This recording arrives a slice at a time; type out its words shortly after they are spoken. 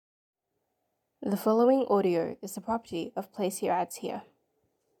The following audio is the property of Place Your Ads Here.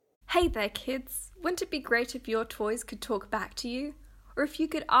 Hey there, kids! Wouldn't it be great if your toys could talk back to you? Or if you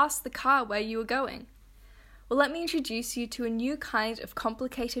could ask the car where you were going? Well, let me introduce you to a new kind of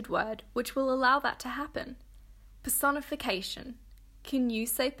complicated word which will allow that to happen. Personification. Can you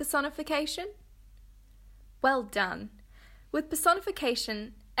say personification? Well done. With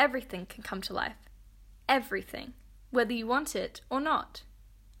personification, everything can come to life. Everything. Whether you want it or not.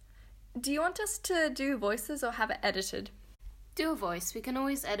 Do you want us to do voices or have it edited? Do a voice. We can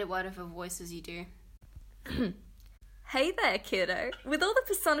always edit whatever voices you do. Hey there, kiddo. With all the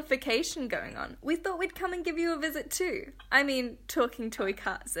personification going on, we thought we'd come and give you a visit too. I mean, talking toy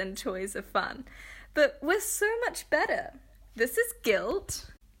cars and toys are fun, but we're so much better. This is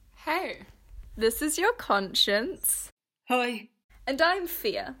guilt. Hey. This is your conscience. Hi. And I'm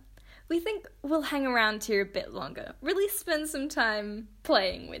Fear. We think we'll hang around here a bit longer, really spend some time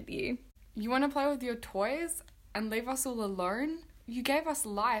playing with you. You want to play with your toys and leave us all alone? You gave us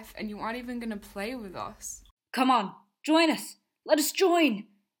life and you aren't even going to play with us. Come on, join us. Let us join.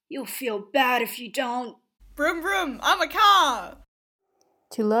 You'll feel bad if you don't. Vroom vroom, I'm a car!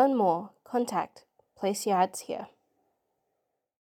 To learn more, contact Place Your Ads Here.